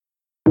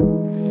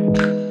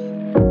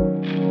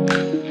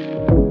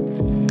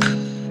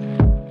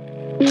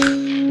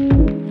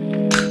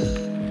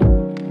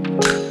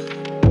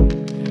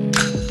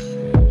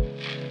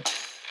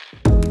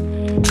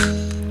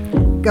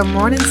Good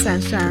morning,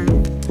 sunshine.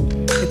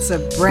 It's a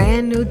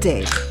brand new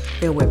day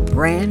filled with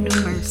brand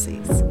new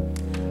mercies.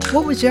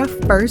 What was your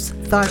first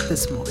thought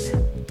this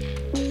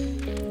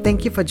morning?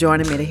 Thank you for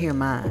joining me to hear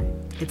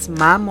mine. It's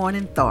My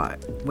Morning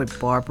Thought with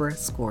Barbara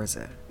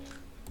Scorza.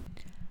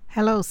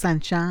 Hello,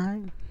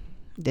 sunshine.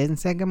 Didn't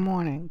say good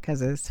morning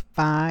because it's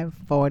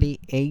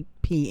 5:48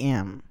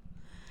 p.m.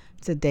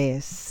 Today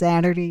is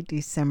Saturday,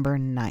 December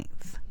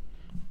 9th.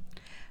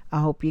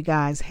 I hope you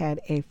guys had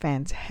a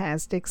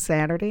fantastic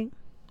Saturday.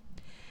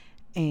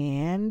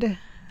 And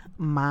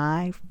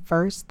my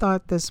first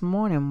thought this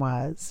morning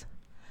was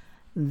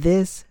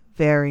this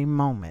very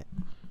moment.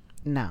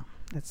 Now,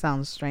 that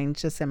sounds strange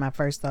to say my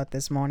first thought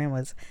this morning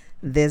was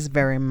this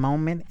very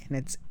moment, and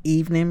it's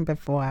evening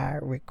before I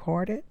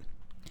record it.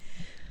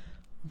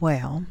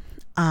 Well,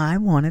 I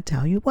want to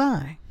tell you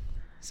why.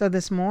 So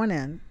this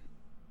morning,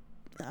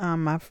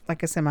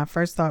 like I said, my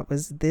first thought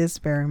was this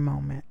very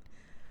moment.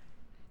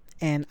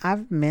 And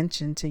I've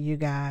mentioned to you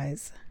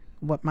guys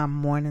what my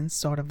mornings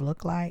sort of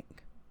look like.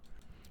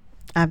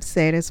 I've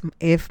said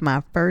if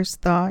my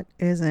first thought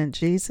isn't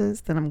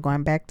Jesus, then I'm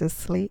going back to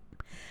sleep.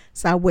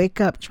 So I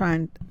wake up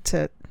trying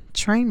to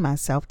train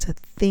myself to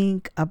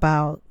think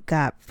about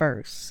God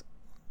first,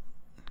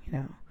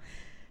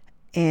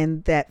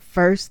 and that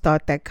first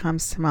thought that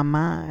comes to my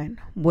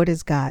mind, what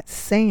is God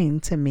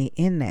saying to me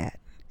in that?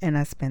 And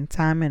I spend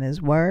time in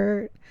His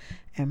Word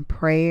and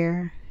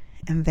prayer,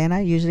 and then I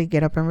usually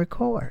get up and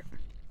record.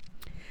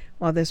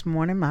 Well, this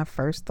morning, my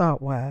first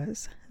thought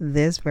was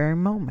this very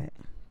moment.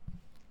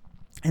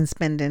 And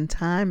spending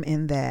time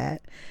in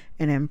that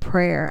and in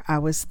prayer, I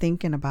was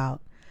thinking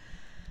about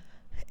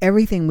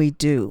everything we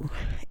do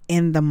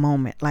in the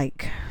moment,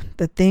 like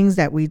the things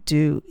that we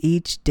do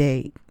each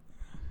day,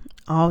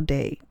 all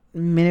day,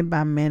 minute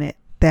by minute,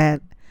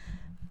 that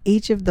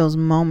each of those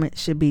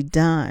moments should be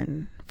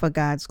done for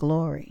God's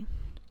glory.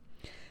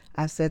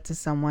 I said to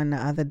someone the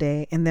other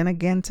day, and then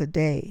again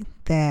today,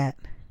 that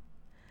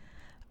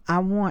I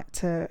want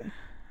to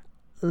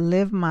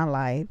live my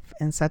life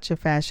in such a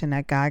fashion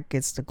that God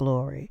gets the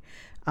glory.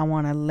 I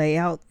want to lay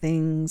out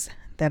things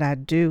that I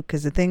do,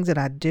 because the things that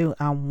I do,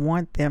 I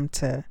want them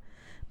to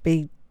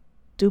be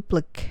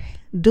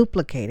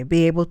duplicated,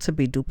 be able to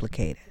be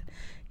duplicated.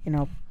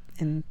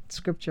 In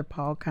scripture,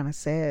 Paul kind of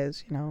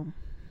says,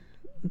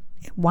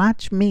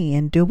 watch me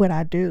and do what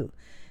I do.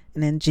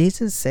 And then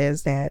Jesus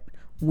says that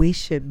we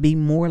should be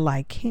more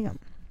like Him.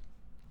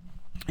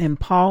 And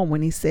Paul,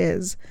 when he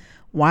says,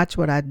 watch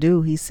what I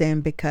do, he's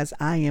saying because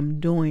I am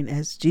doing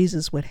as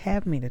Jesus would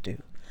have me to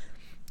do.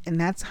 And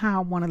that's how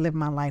I want to live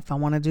my life. I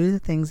want to do the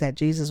things that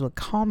Jesus would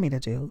call me to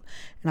do.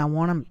 And I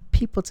want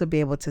people to be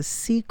able to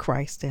see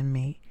Christ in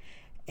me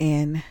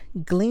and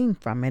glean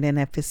from it. And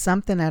if it's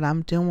something that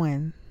I'm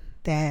doing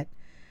that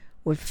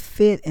would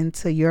fit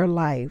into your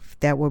life,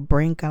 that would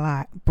bring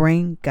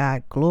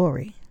God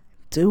glory,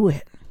 do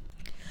it.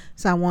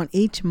 So I want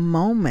each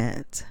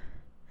moment,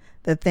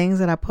 the things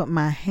that I put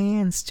my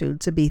hands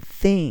to be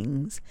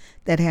things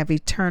that have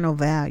eternal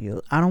value.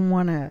 I don't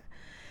want to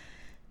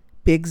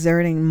be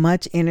exerting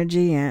much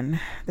energy in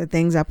the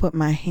things I put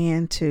my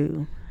hand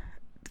to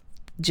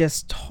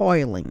just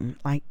toiling,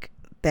 like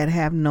that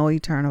have no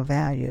eternal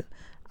value.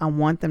 I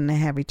want them to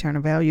have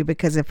eternal value,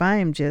 because if I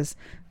am just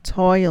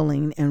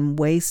toiling and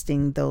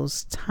wasting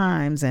those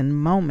times and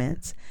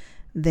moments,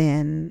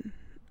 then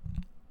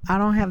I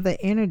don't have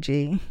the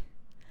energy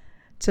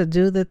to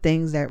do the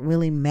things that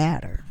really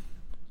matter.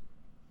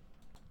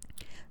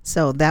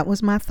 So that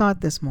was my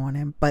thought this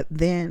morning. But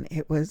then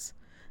it was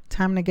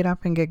time to get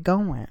up and get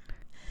going.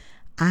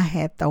 I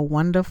had the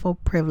wonderful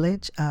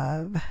privilege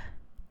of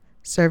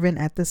serving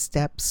at the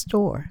STEP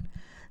store.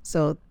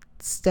 So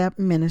STEP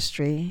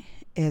ministry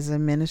is a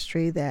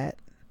ministry that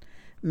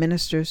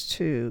ministers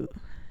to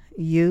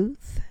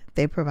youth.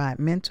 They provide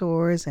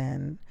mentors,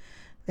 and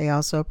they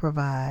also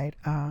provide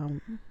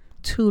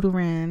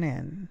tutoring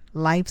and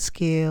life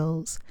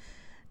skills.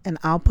 And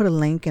I'll put a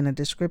link in the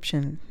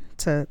description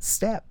to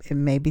STEP. It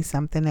may be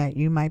something that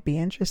you might be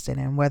interested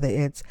in, whether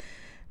it's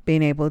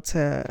being able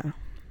to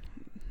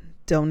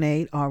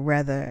donate, or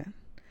rather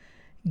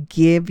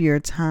give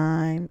your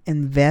time,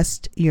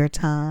 invest your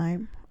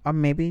time, or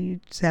maybe you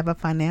just have a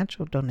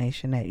financial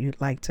donation that you'd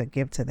like to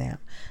give to them.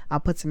 I'll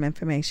put some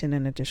information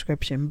in the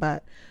description.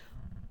 But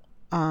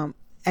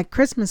at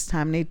Christmas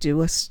time, they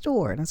do a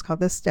store, and it's called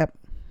the STEP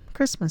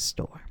Christmas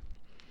Store.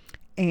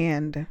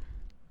 And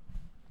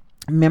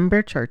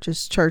member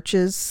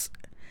churches,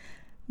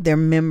 their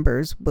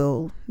members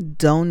will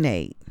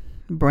donate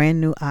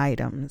brand new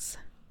items.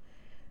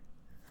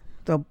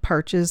 They'll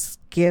purchase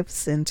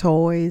gifts and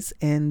toys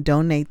and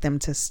donate them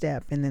to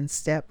STEP, and then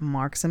STEP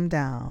marks them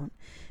down.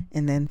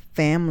 And then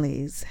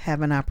families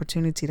have an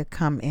opportunity to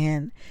come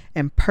in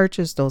and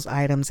purchase those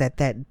items at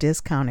that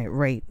discounted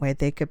rate, where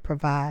they could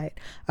provide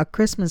a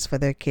Christmas for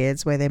their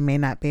kids where they may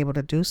not be able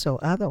to do so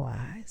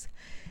otherwise.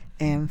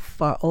 And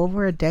for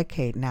over a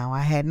decade now, I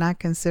had not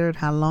considered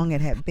how long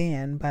it had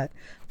been, but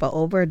for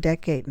over a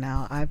decade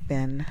now, I've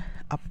been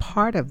a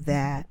part of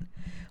that,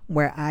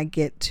 where I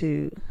get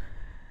to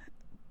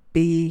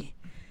be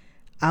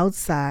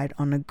outside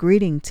on the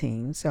greeting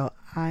team. So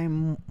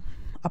I'm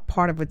a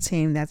part of a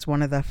team that's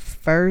one of the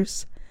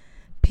first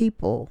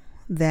people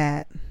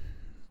that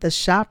the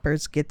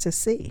shoppers get to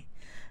see.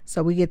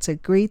 So we get to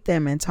greet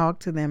them and talk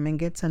to them and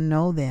get to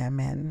know them.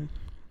 And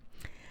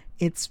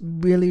it's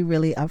really,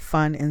 really a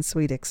fun and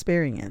sweet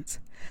experience.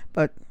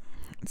 But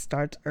it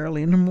starts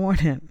early in the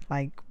morning.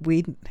 Like,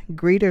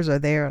 greeters are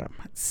there at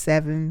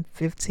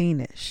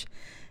 7:15ish.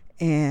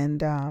 And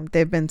there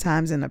have been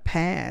times in the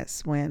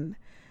past when,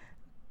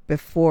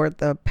 before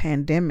the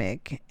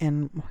pandemic,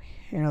 and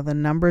the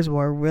numbers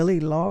were really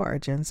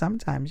large, and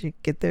sometimes you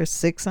get there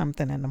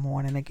 6-something in the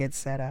morning to get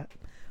set up.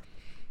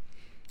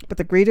 But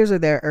the greeters are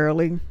there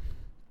early,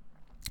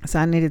 so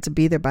I needed to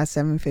be there by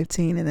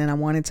 7:15, and then I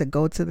wanted to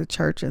go to the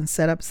church and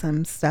set up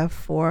some stuff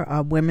for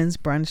a women's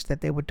brunch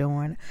that they were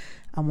doing.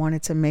 I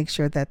wanted to make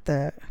sure that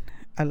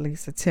at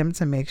least attempt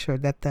to make sure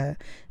that the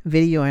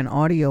video and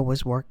audio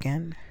was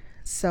working.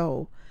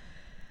 So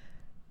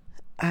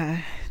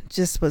I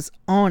just was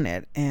on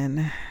it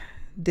and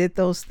did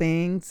those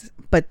things,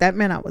 but that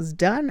meant I was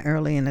done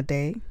early in the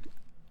day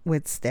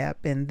with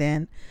STEP. And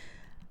then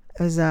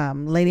there was a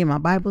lady in my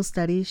Bible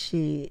study.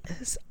 She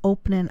is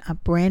opening a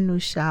brand new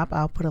shop.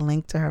 I'll put a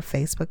link to her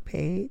Facebook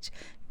page.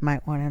 You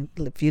might want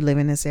to, if you live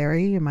in this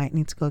area, you might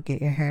need to go get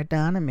your hair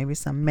done and maybe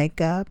some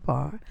makeup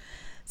or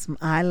some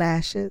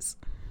eyelashes.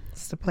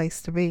 It's the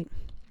place to be.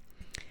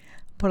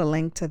 Put a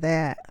link to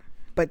that.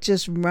 But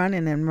just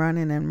running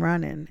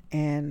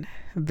and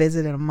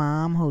visited a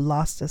mom who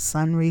lost a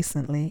son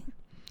recently.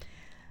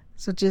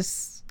 So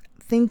just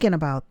thinking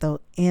about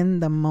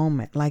in the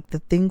moment, like the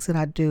things that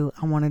I do,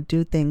 I want to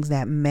do things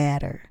that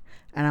matter,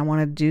 and I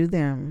want to do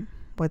them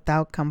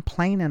without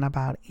complaining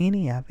about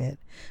any of it,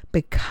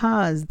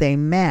 because they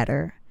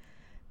matter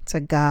to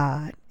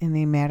God and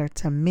they matter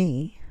to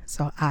me.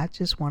 So I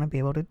just want to be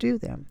able to do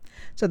them.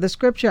 So the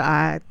scripture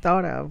I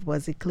thought of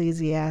was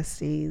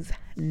Ecclesiastes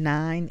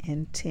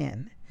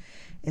 9:10.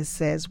 It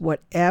says,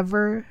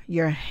 whatever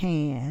your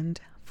hand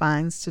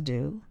finds to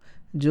do,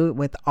 do it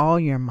with all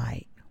your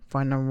might.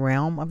 For in the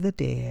realm of the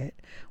dead,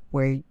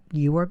 where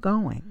you are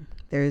going,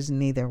 there is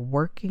neither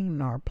working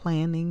nor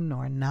planning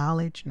nor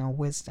knowledge nor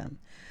wisdom.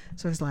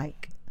 So it's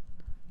like,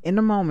 in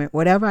the moment,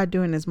 whatever I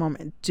do in this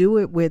moment, do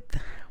it with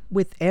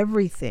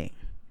everything,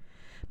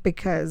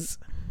 because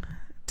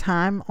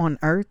time on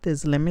earth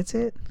is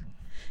limited.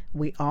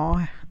 We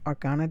all are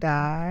gonna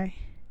die,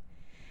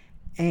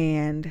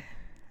 and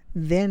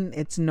then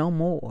it's no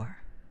more.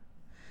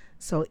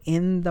 So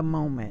in the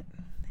moment,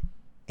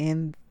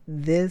 in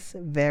this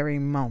very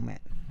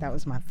moment, that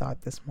was my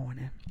thought this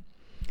morning.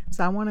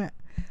 So I want to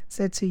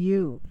say to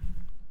you,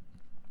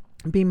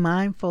 be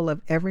mindful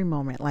of every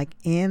moment. Like,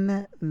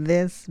 in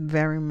this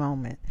very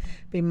moment,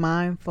 be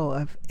mindful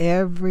of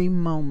every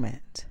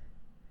moment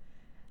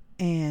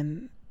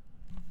and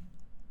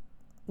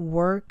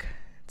work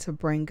to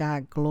bring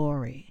God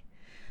glory,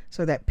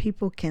 so that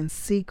people can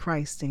see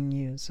Christ in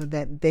you, so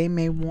that they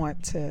may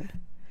want to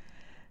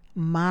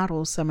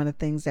model some of the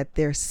things that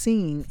they're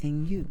seeing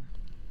in you.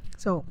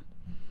 So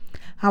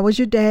how was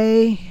your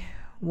day?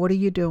 What are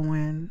you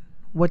doing?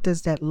 What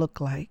does that look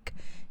like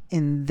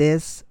in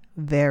this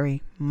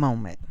very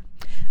moment?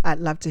 I'd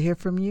love to hear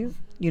from you.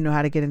 You know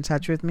how to get in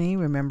touch with me.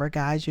 Remember,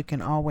 guys, you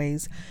can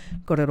always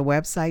go to the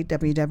website,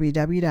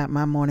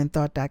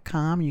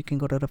 www.mymorningthought.com. You can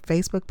go to the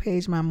Facebook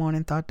page,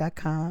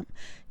 mymorningthought.com.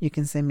 You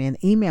can send me an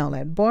email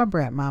at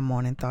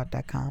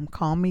barbara@mymorningthought.com.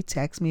 Call me,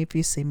 text me. If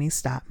you see me,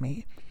 stop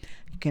me.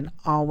 You can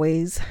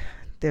always,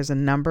 there's a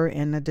number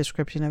in the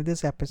description of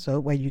this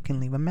episode where you can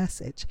leave a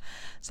message.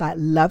 So I'd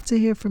love to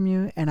hear from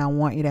you, and I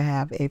want you to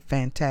have a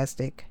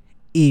fantastic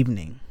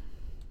evening.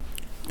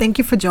 Thank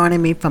you for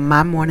joining me for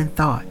My Morning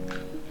Thought.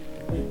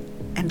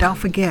 And don't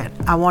forget,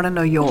 I want to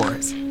know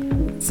yours.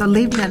 So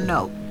leave me a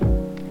note.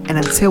 And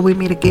until we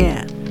meet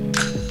again,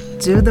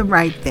 do the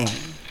right thing,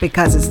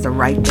 because it's the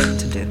right thing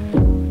to do.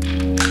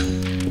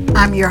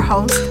 I'm your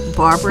host,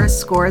 Barbara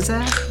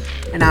Scorza,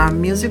 and our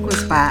music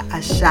was by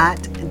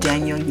Ashat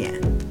Daniel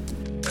Yen.